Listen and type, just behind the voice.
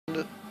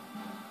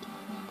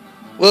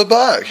We're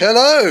back.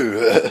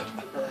 Hello.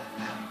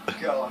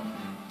 Go on.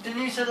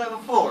 Didn't you say that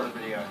before in the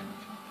video?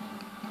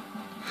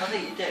 I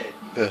think you did.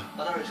 Yeah. I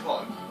don't know which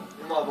one.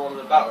 It might have been one of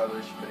the Battle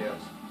Revolution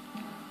videos.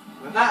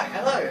 We're back.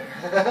 Hello.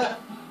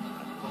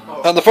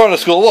 Oh. And the front of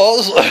the school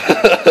was. No,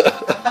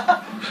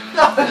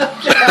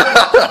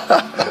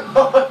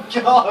 oh my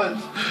god.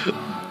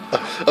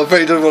 I bet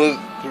you didn't want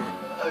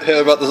to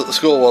hear about the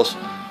school was.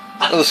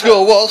 And the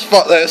school was,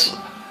 fuck this.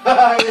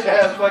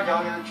 Yeah, fuck it,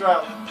 I'm in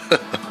trouble.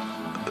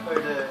 Oh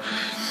dear.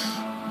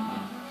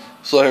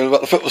 So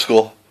about the football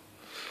school.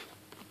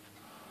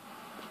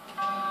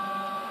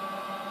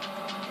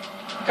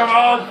 Come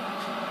on!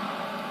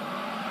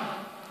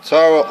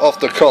 Tower off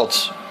the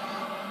cods.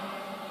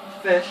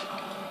 Fish.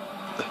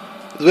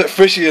 It's a bit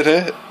fishy in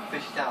here.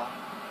 Fish tower.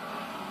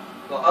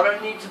 But I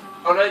don't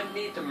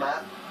need the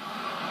map.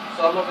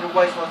 So I'm not going to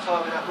waste my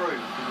time in that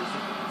room because it's a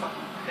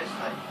fucking piss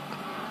take.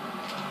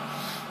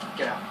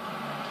 Get out.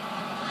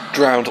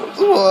 Drowned.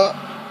 What?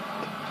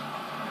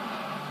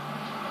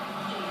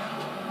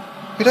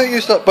 You don't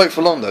use that boat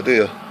for long though, do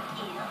you?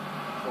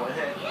 What,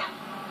 here?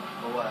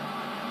 Or where?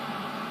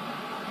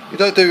 You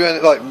don't do any,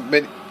 like,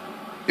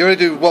 you only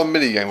do one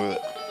mini game with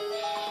it.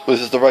 Which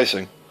is the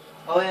racing.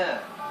 Oh yeah.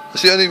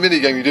 It's the only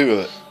mini game you do with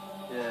it.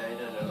 Yeah, you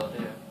don't know a lot,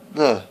 do you?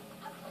 No.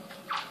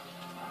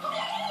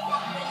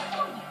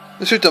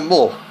 You should have done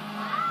more.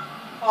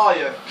 Oh,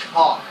 you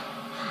cock.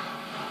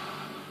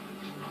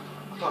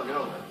 I can't get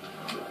on there.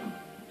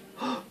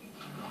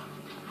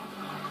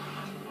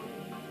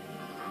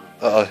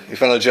 Uh-oh, you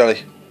found a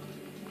jelly.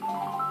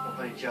 Not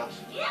very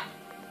just.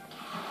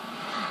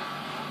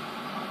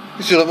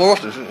 You should have more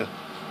often, shouldn't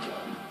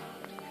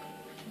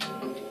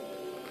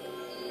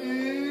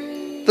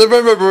you? The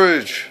Rainbow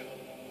Bridge!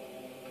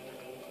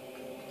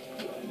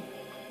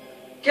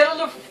 Get on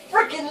the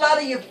freaking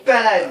ladder, you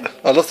bellend!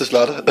 I love this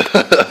ladder.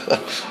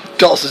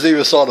 Darts is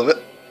either side of it.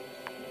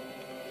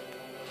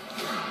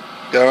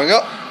 Going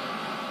up.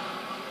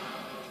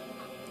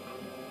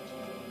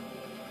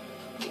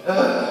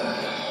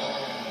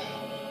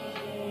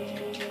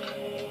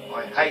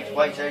 I hate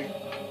waiting.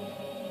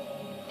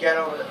 Get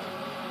on with it.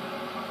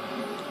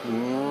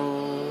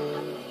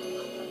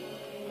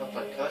 I've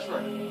played Curse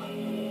Man.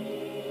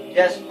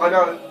 Yes, I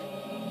know.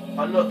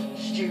 I'm not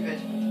stupid.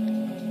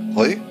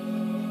 Are you?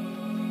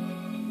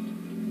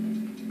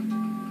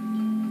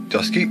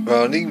 Just keep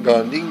running,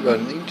 running,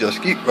 running,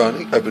 just keep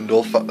running. Open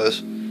door, fuck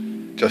this.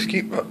 Just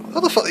keep running.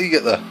 How the fuck do you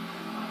get there?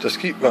 Just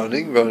keep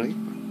running, running.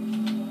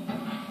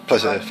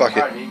 Place it there, fuck it.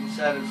 Apparently, he can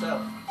save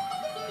himself.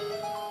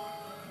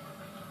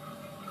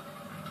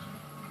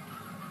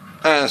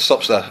 And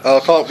stops there. Oh, I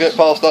can't get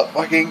past that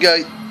fucking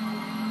gate.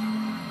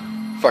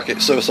 Fuck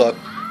it, suicide.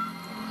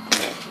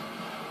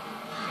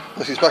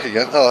 Look, he's back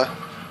again. Hello.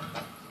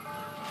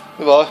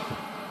 Goodbye.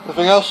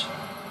 Anything else?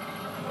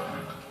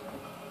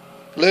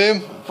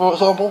 Liam, for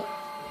example?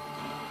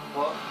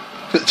 What?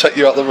 Take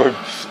you out the room.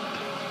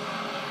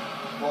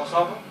 What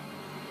sample?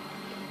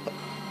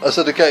 I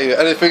said to get you.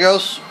 Anything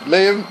else?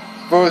 Liam,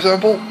 for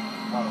example?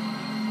 Oh.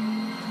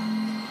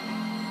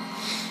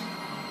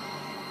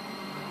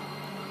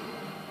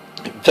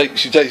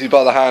 She takes you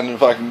by the hand and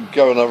fucking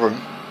go in her room.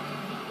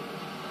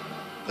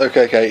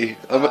 Okay, Katie.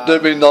 I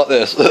don't mean like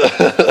this.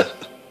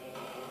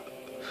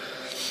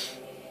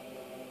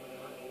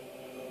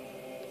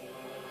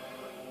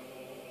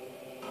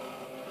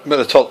 I'm in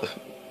a top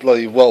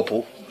bloody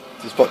whirlpool.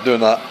 Just by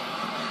doing that.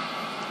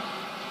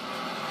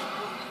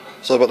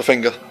 So about the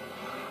finger.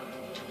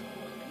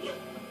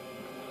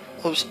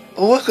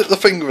 Look at the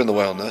finger in the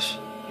way on this.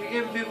 You're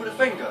giving people the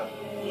finger?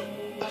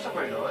 That's not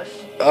very nice.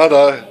 I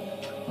know.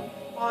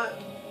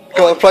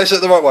 Come on, place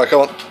it the right way,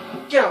 come on.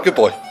 Get on. Good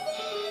boy.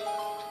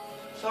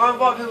 So I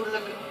invite people to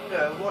look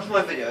at, watch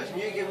my videos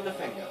and you give them the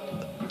finger.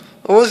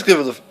 I always give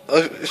it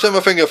I've shown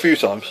my finger a few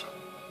times.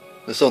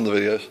 It's on the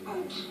videos.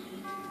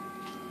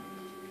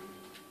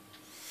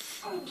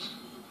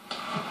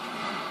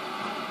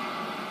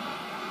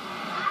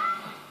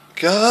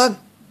 Go on.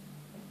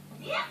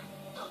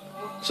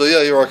 So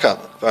yeah, you're a cunt.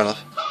 Fair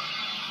enough.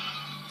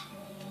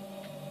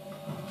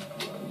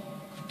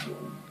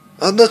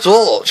 And the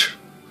torch.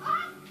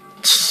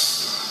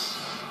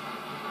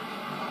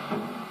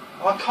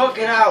 I can't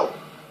get out.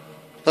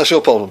 That's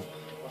your problem.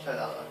 I'll say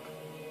that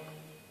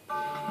though.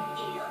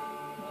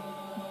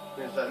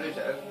 Means don't lose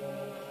it,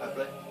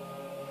 hopefully.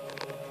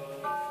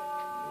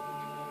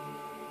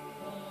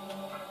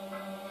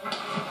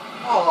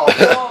 Oh,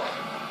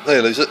 what? There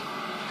you lose it. You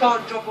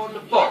can't drop on the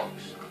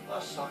box.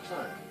 That sucks,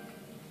 doesn't it?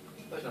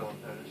 There's no one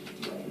there.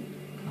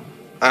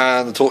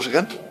 And the torch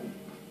again.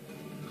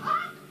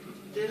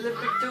 The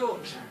Olympic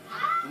torch.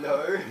 No.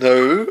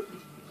 No.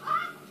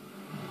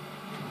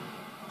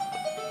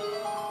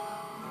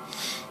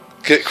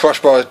 Get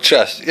crushed by a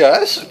chest.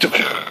 Yes. Right.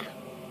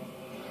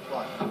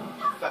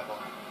 Back on.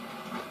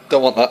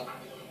 Don't want that.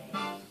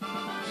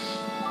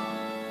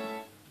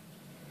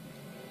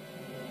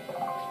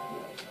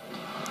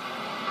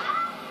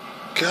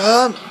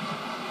 Come.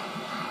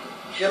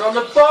 Get on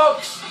the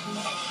box!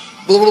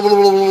 Blah, blah, blah,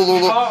 blah, blah, blah,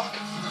 blah. Fuck.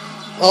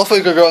 I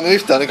think I go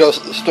underneath then and go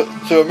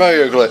to a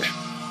Mario glitch.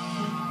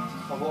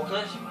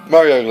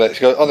 Mario glitch.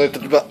 Go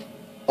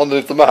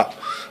underneath the map.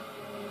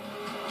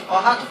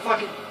 I had to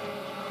fucking.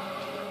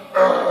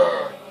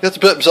 He had to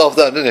put himself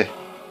down, didn't he?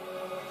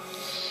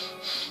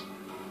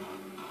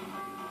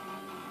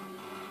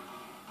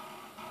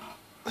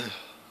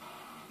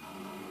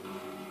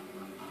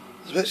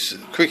 It's a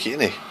bit creaky,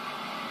 isn't he?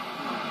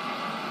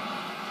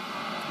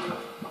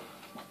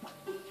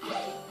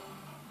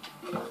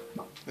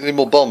 Need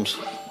more bombs.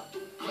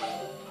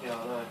 Yeah,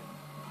 I know.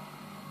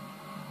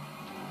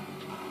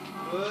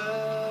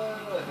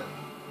 Whoa.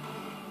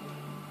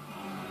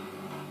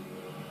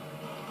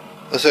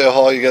 Let's see how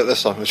high you get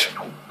this time.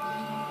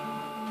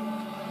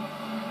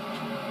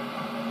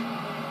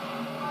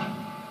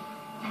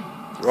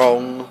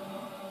 Wrong.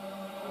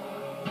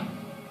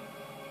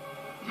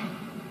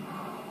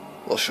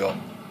 What shot?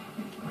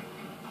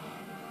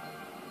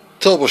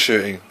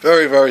 Troubleshooting.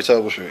 Very, very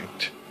troubleshooting.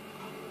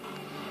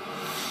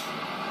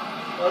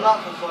 My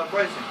laptop's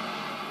vibrating.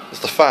 It's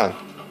the fan. I know.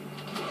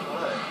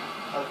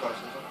 Hard drive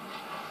sensor.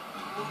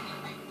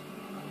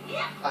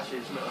 Actually,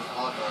 it's not a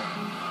hard drive.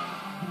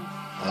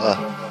 Ah.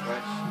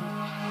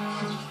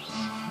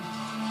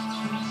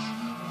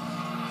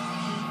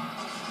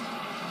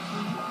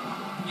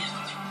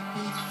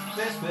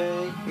 Miss me.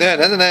 No.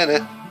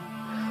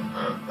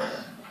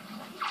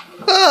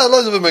 Ah,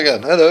 loads of them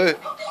again. Hello.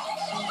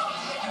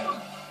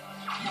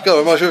 God,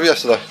 reminds me of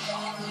yesterday.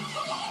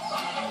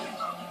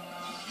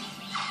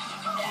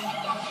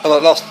 And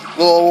like last.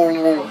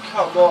 Oh,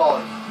 come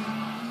on.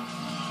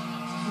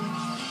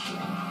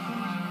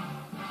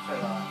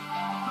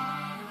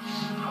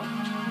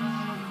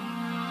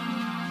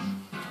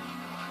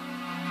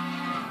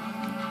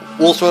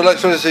 Water and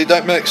electricity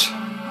don't mix.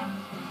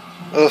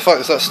 And the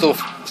fact is that's still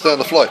stay on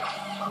the flight.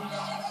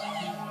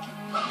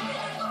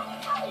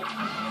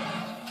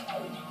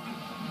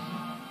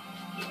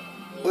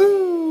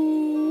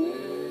 Woo!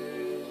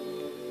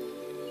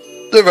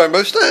 The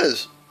rainbow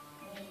stairs.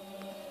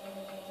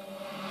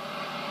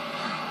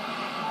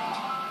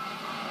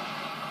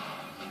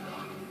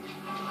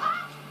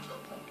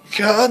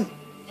 Can't.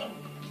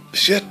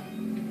 Shit.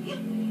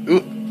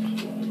 Ooh.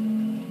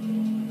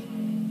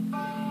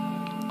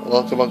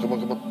 Come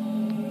on.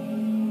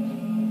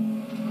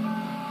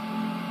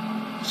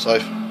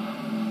 Safe.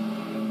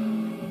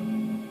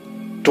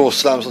 Door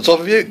slams on top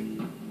of you.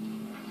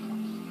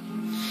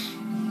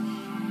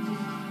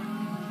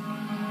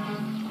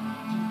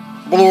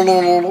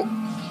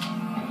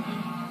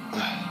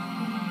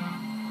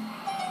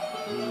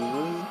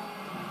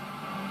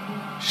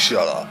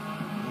 Shut up.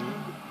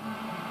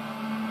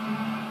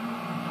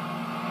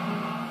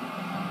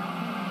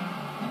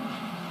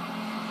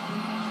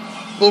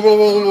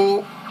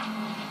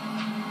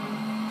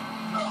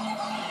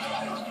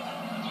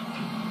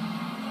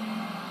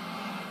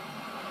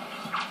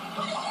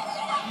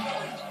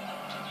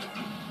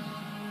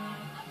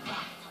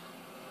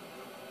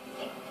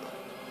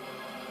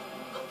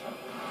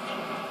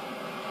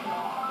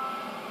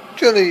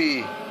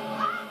 Jelly!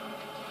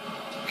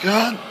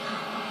 God!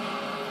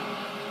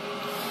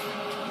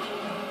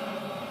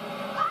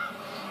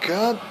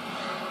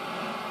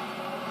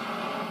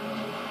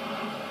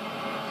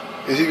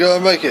 Is he going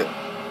to make it?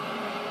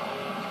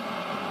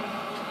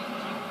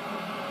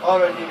 I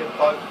don't need a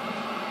boat.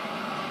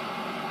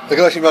 I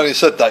can actually imagine he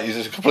said that, he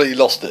just completely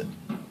lost it.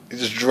 He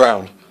just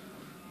drowned.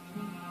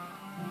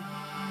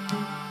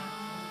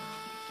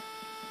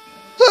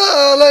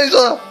 Ah,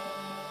 laser!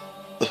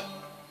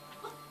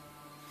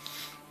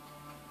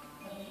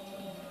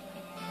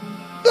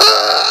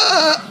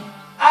 Ah!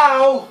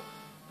 Ow!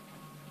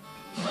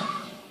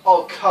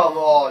 Oh, come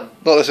on.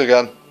 Not this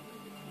again.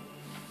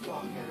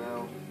 Fucking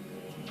hell.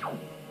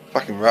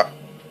 Fucking rat.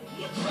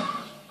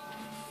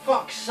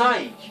 Fuck's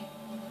sake.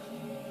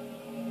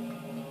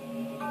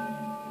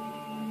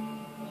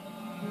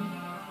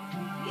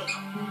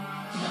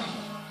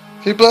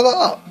 Can you blow that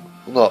up?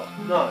 Or not?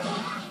 No.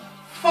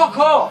 Fuck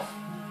off!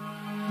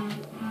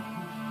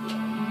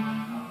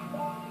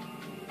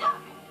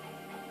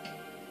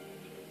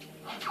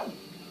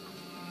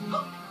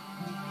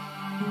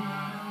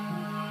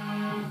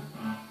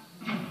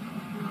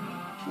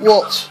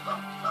 What?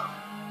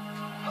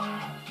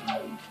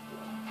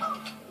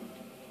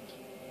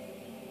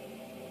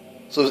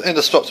 So it's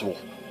indestructible.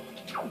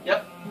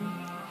 Yep.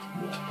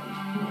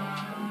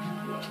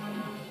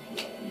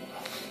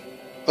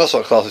 That's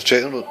not class as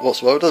cheating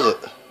whatsoever, does it?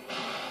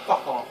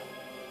 Fuck off.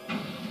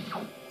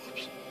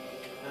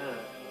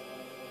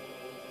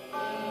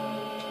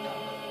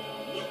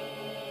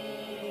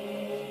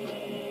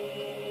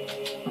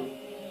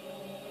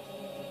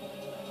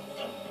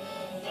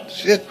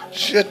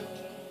 Shit.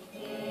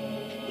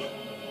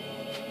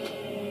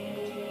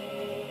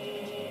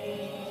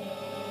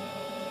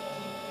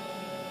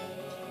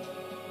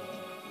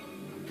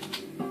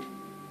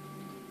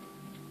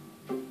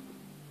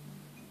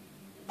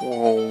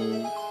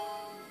 Oh.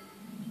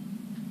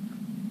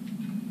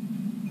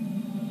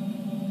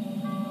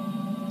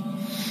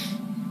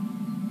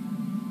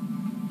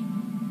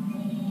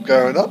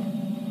 Going up.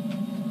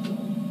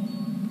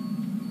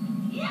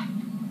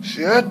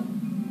 Shit.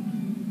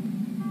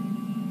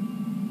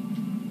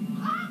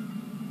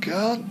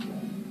 God.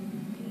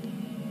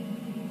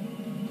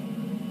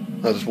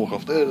 I'll just walk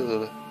off there.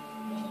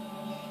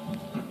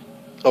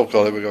 Oh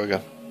God, here we go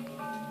again.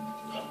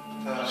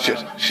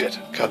 Shit, shit,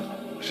 God,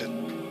 shit.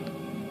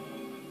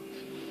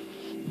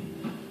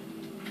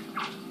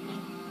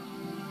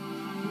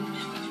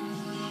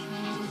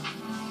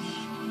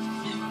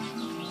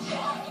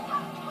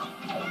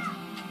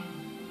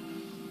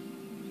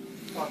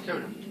 Oh, I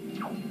killed him.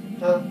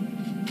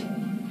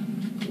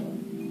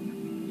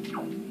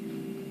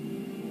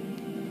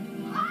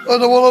 I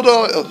don't want to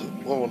die. Oh,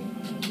 wrong one.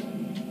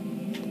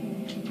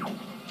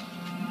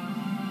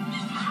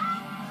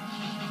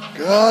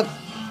 God.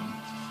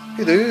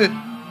 You do.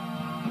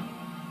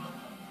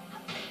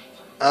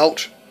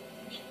 Ouch.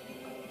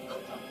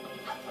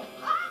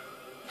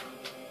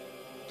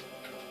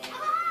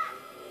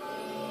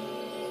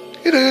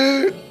 You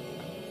do.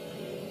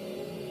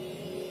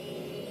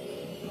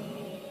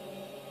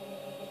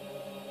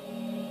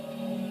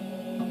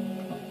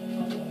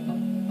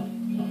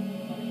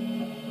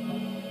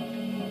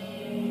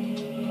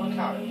 My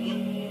carrot.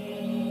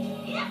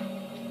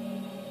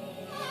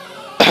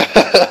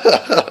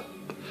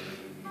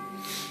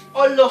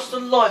 I lost a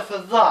life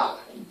of that.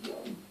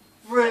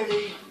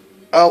 Really?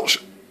 Ouch.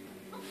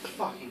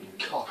 Fucking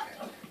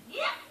cockhead.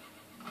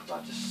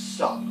 That just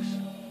sucks.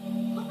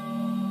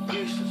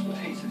 Useless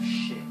piece of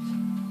shit.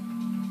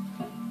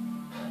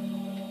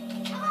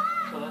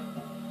 Come on.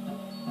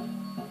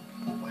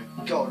 Oh my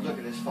god, look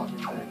at this fucking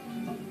thing.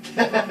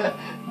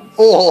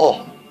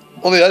 Oh,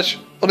 on the edge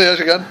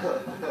again.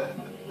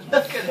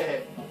 Look at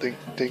it. Ding,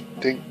 ding,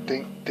 ding,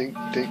 ding, ding,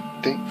 ding,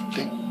 ding,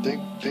 ding,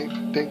 ding,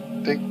 ding,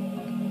 ding, ding.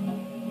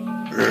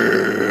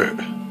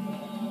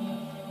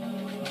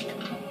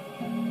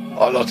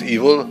 I'm not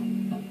evil.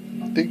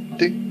 Ding,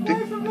 ding, Wait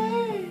ding. for me.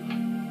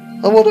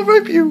 I want to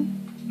rape you.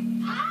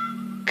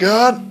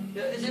 God.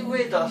 Yeah, is it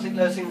weird that I think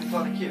those things are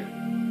kind of cute?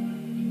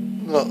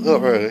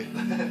 Not really.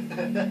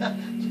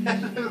 They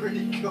look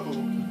really cool.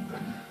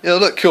 Yeah, they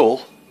look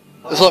cool.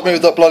 It's like me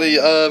with that bloody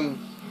the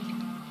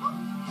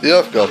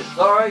Earth God.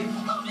 Sorry.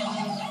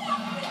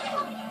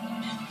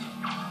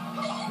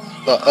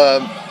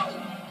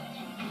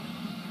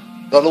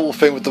 That little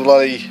thing with the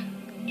bloody.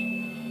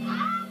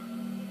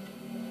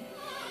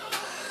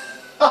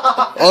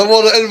 I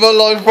want to end my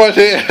life right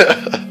here.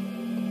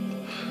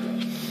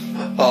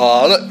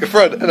 Ah, look, your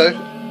friend. Hello.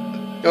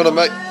 You want to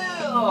mate?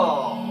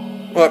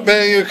 Oh. Right, me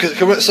and you could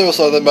commit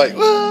suicide then, mate.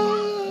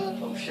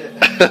 Oh shit.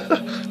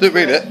 Didn't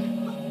mean it.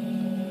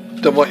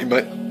 Don't want you,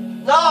 mate.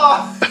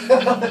 No!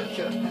 Hello!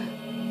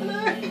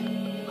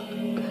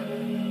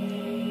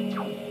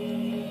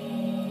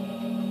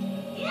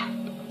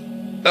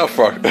 Oh,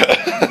 fuck.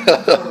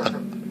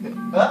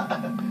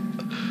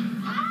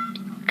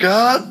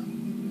 God.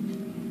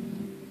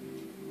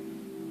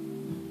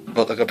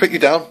 Right, I'm going to pick you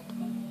down.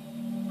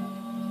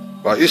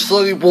 Right, you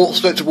slowly walk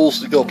straight towards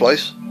the girl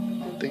place.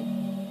 Ding,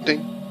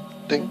 ding,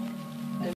 ding.